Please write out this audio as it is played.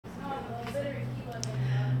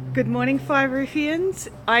Good morning, Fiberifians.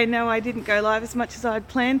 I know I didn't go live as much as I'd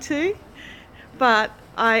planned to, but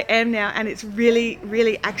I am now, and it's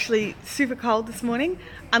really actually super cold this morning.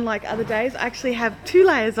 Unlike other days, I actually have 2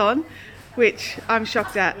 layers on, which I'm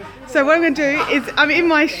shocked at. So what I'm going to do is I'm in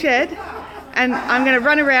my shed and I'm going to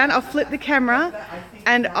run around. I'll flip the camera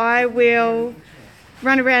and I will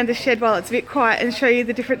run around the shed while it's a bit quiet and show you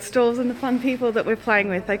the different stalls and the fun people that we're playing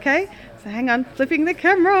with, okay? So hang on, flipping the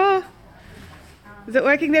camera. Is it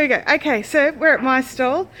working? There we go. Okay, so we're at my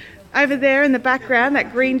stall. Over there in the background,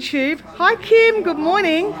 that green tube. Hi Kim, good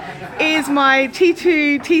morning. Is my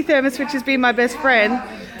T2 tea thermos, which has been my best friend.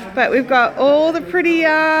 But we've got all the pretty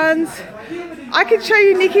yarns. I could show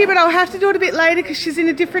you Nikki, but I'll have to do it a bit later because she's in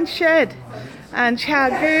a different shed. And Chow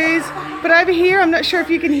Goose. But over here, I'm not sure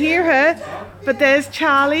if you can hear her, but there's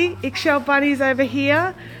Charlie. Eggshell Bunny's over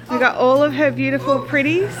here. We've got all of her beautiful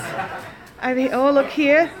pretties. Over here. Oh, look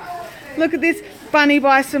here. Look at this. Bunny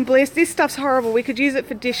by some bliss. This stuff's horrible. We could use it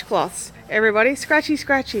for dishcloths. Everybody,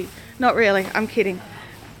 scratchy. Not really, I'm kidding.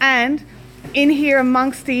 And in here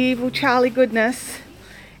amongst the evil Charlie goodness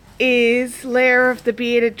is Lair of the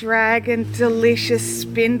Bearded Dragon, delicious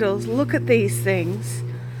spindles. Look at these things.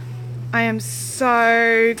 I am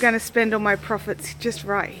so going to spend all my profits just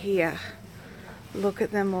right here. Look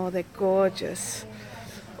at them all, they're gorgeous.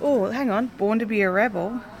 Oh, hang on, Born to be a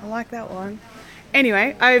Rebel. I like that one.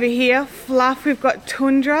 Anyway, over here, fluff, we've got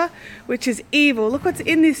Tundra, which is evil. Look what's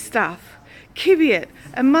in this stuff. Kiviot,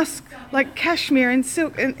 and musk, like cashmere and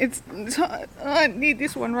silk, and I need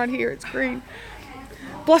this one right here, it's green.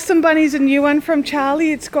 Blossom Bunny's a new one from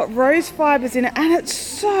Charlie. It's got rose fibres in it, and it's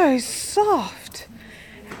so soft.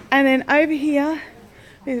 And then over here,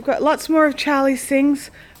 we've got lots more of Charlie's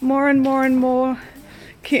things, more and more.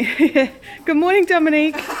 Good morning,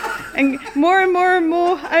 Dominique. And more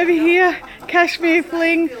over here. Cashmere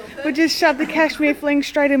fling. We'll just shove the cashmere fling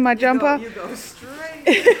straight in my jumper. You go straight.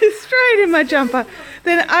 Straight in my jumper.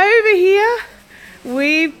 Then over here,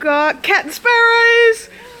 we've got cat and sparrows.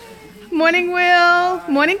 Morning, Will.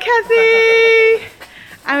 Morning, Kathy.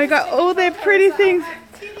 And we've got all their pretty things.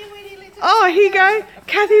 Oh, here you go.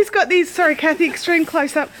 Kathy's got these, sorry, Kathy, extreme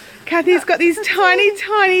close up. Kathy's got these tiny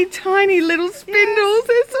little spindles.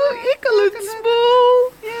 They're so ickle and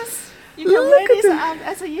small. Yes. You can wear these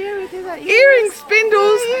as a earring. Earring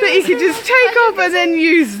spindles that you can just take off and then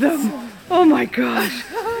use them. Oh my gosh.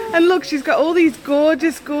 And look, she's got all these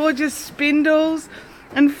gorgeous spindles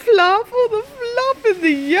and fluff. All the fluff in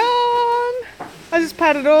the yarn. I just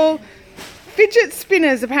pat it all. Fidget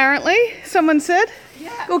spinners, apparently, someone said.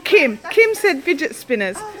 Yeah. Or Kim. Kim said fidget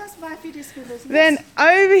spinners. Oh, that's my fidget spinners. Then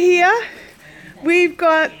over here, we've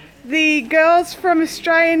got the girls from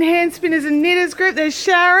Australian Hand Spinners and Knitters group. There's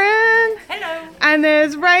Sharon. Hello. And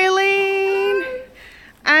there's Raylene.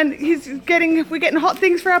 And we're getting hot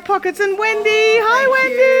things for our pockets. And Wendy. Hi,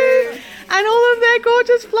 Wendy. You. And all of their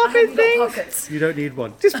gorgeous fluffy things. Pockets. You don't need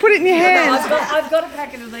one. Just put it in your hand. I've got a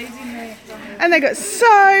packet of these in there. And they got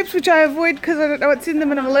soaps, which I avoid because I don't know what's in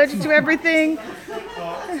them and I'm allergic to everything.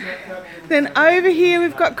 Then over here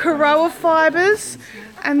we've got Karoa fibres,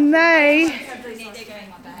 and they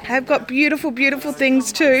have got beautiful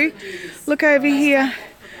things too. Look over here.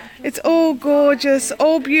 It's all gorgeous,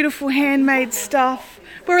 all beautiful handmade stuff.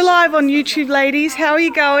 We're live on YouTube, ladies. How are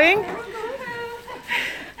you going?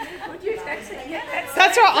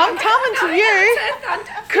 That's right, I'm coming to you.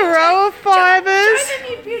 Karoa fibres.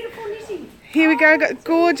 Here we go, got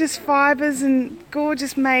gorgeous fibres and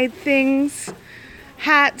gorgeous made things.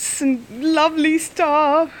 Hats and lovely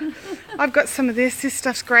stuff. I've got some of this. This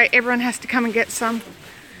stuff's great. Everyone has to come and get some.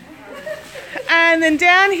 And then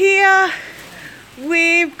down here,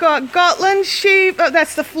 we've got Gotland sheep. Oh,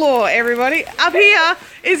 that's the floor, everybody. Up here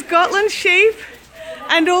is Gotland sheep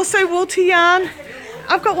and also Walter yarn.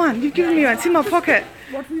 I've got one. You've given me one. It's in my pocket.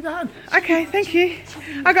 What have you done? Okay, thank you.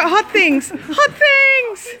 I got hot things. Hot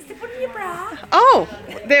things! To put in your bra. Oh,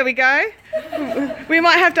 there we go. We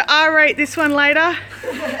might have to R-rate this one later.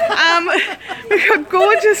 We've got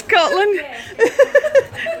gorgeous Scotland.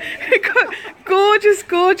 We've got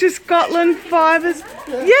gorgeous Scotland fibres.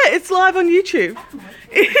 Yeah, it's live on YouTube.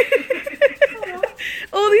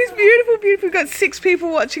 All these beautiful. We've got 6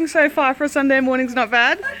 people watching so far for a Sunday morning's not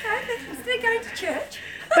bad. Okay, they're going to church.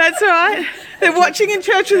 That's right. They're watching in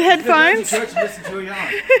church with headphones. Church, listen to a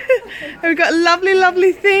yarn. And we've got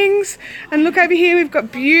lovely things. And look over here, we've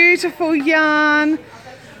got beautiful yarn.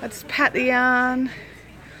 Let's pat the yarn.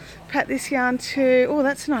 Pat this yarn too. Oh,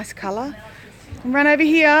 that's a nice colour. And run over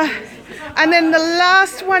here. And then the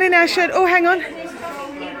last one in our shed. Oh, hang on.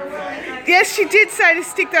 Yes, she did say to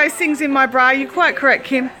stick those things in my bra. You're quite correct,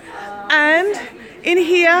 Kim. And in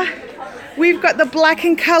here, we've got the black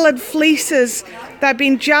and coloured fleeces. They've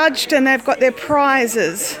been judged and they've got their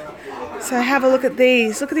prizes. So have a look at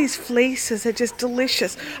these. Look at these fleeces. They're just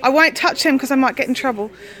delicious. I won't touch them because I might get in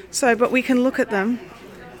trouble. So, but we can look at them.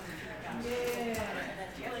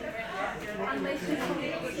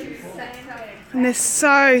 And they're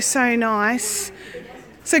so, so nice.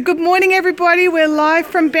 So good morning everybody. We're live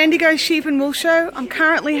from Bendigo Sheep and Wool Show. I'm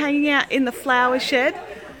currently hanging out in the flower shed,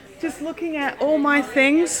 just looking at all my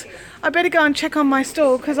things. I better go and check on my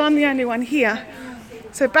stall because I'm the only one here.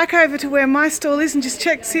 So back over to where my stall is and just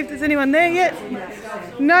check to see if there's anyone there yet.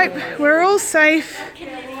 Nope, we're all safe.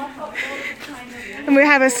 And we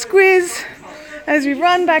have a squiz as we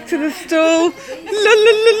run back to the stall. Back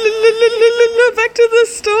to the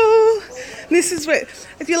stall. And this is where,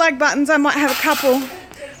 if you like buttons, I might have a couple.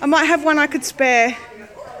 I might have one I could spare,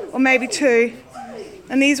 or maybe two.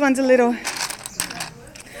 And these ones are little.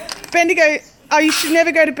 Bendigo. Oh, you should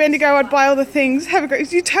never go to Bendigo. I'd buy all the things. Have a great...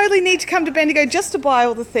 You totally need to come to Bendigo just to buy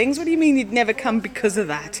all the things. What do you mean you'd never come because of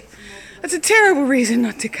that? That's a terrible reason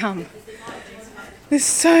not to come. There's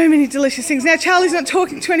so many delicious things. Now, Charlie's not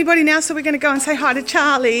talking to anybody now, so we're going to go and say hi to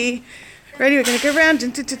Charlie. Ready? We're going to go around.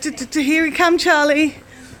 Here we come, Charlie.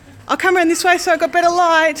 I'll come around this way so I've got better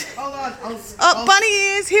light. Hold on. Oh, bunny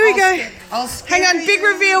ears. Here we go. Hang on, big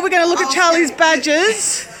reveal. We're going to look at Charlie's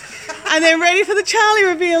badges. And then ready for the Charlie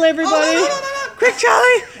reveal, everybody. No. Quick,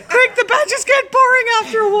 Charlie. Quick, the badges get boring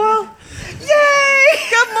after a while. Yay!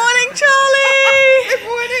 Good morning, Charlie. Good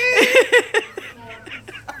morning.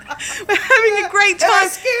 We're having a great time. I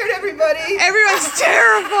scared everybody. Everyone's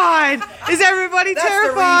terrified. Is everybody That's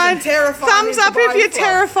terrified? the reason. Terrified Thumbs is up the if body you're flow.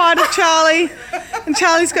 terrified of Charlie. And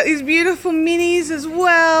Charlie's got these beautiful minis as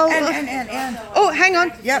well. And. Oh, hang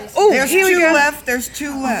on. Yep. Oh, There's here we two go. left. There's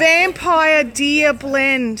two left. Vampire deer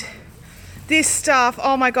blend. This stuff,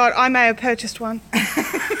 oh my god, I may have purchased one.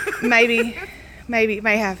 Maybe,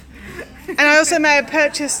 may have. And I also may have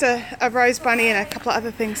purchased a rose bunny and a couple of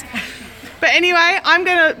other things. But anyway, I'm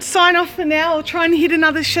going to sign off for now. I'll try and hit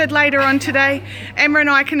another shed later on today. Emma and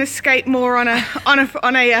I can escape more on a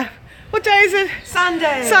what day is it?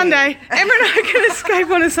 Sunday. Sunday. Emma and I can escape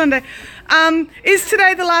on a Sunday. Is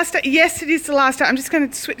today the last day? Yes, it is the last day. I'm just going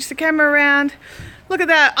to switch the camera around. Look at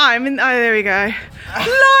that. Oh, there we go.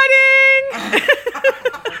 Lighting!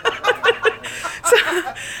 So,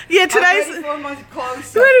 yeah, today's... I'm ready for my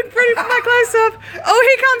close-up. Ready for my close-up. Oh,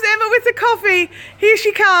 here comes Emma with the coffee. Here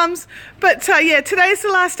she comes. But, yeah, today's the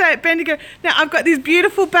last day at Bendigo. Now, I've got these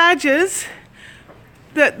beautiful badges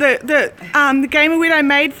that the Gamer Widow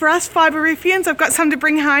made for us, Fiberifians. I've got some to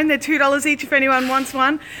bring home. They're $2 each if anyone wants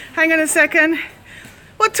one. Hang on a second.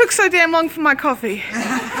 What took so damn long for my coffee?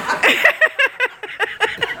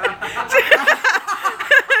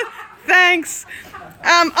 Thanks.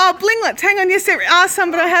 Oh, blinglets. Hang on. Yes, there are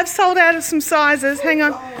some, but I have sold out of some sizes. Hang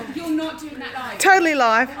on. You're not doing that live. Totally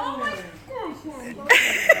live.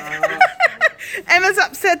 Emma's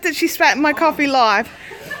upset that she spat in my coffee live.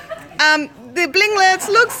 The blinglets.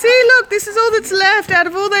 Look, this is all that's left out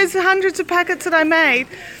of all those hundreds of packets that I made.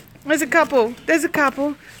 There's a couple.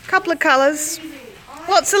 Couple of colours.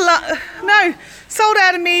 Lots of no, sold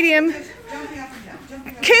out of medium.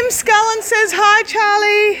 Kim Scullen says hi,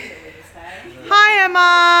 Charlie. Hi,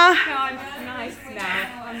 Emma. Nice. No,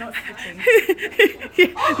 I'm not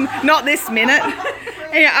Yeah, not this minute.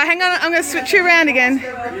 Yeah, hang on, I'm going to switch you around again.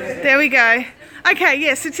 There we go. Okay,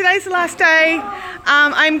 yeah, so today's the last day.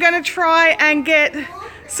 I'm going to try and get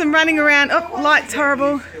some running around. Oh, light's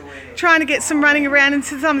horrible. Trying to get some running around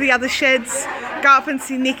into some of the other sheds. Go up and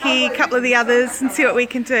see Nikki, a couple of the others, and see what we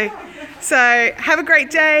can do. So have a great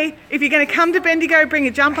day. If you're going to come to Bendigo, bring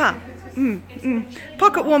a jumper.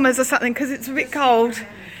 Pocket warmers or something because it's a bit cold.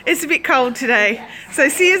 It's a bit cold today. So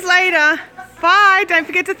see you later. Bye. Don't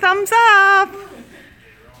forget to thumbs up.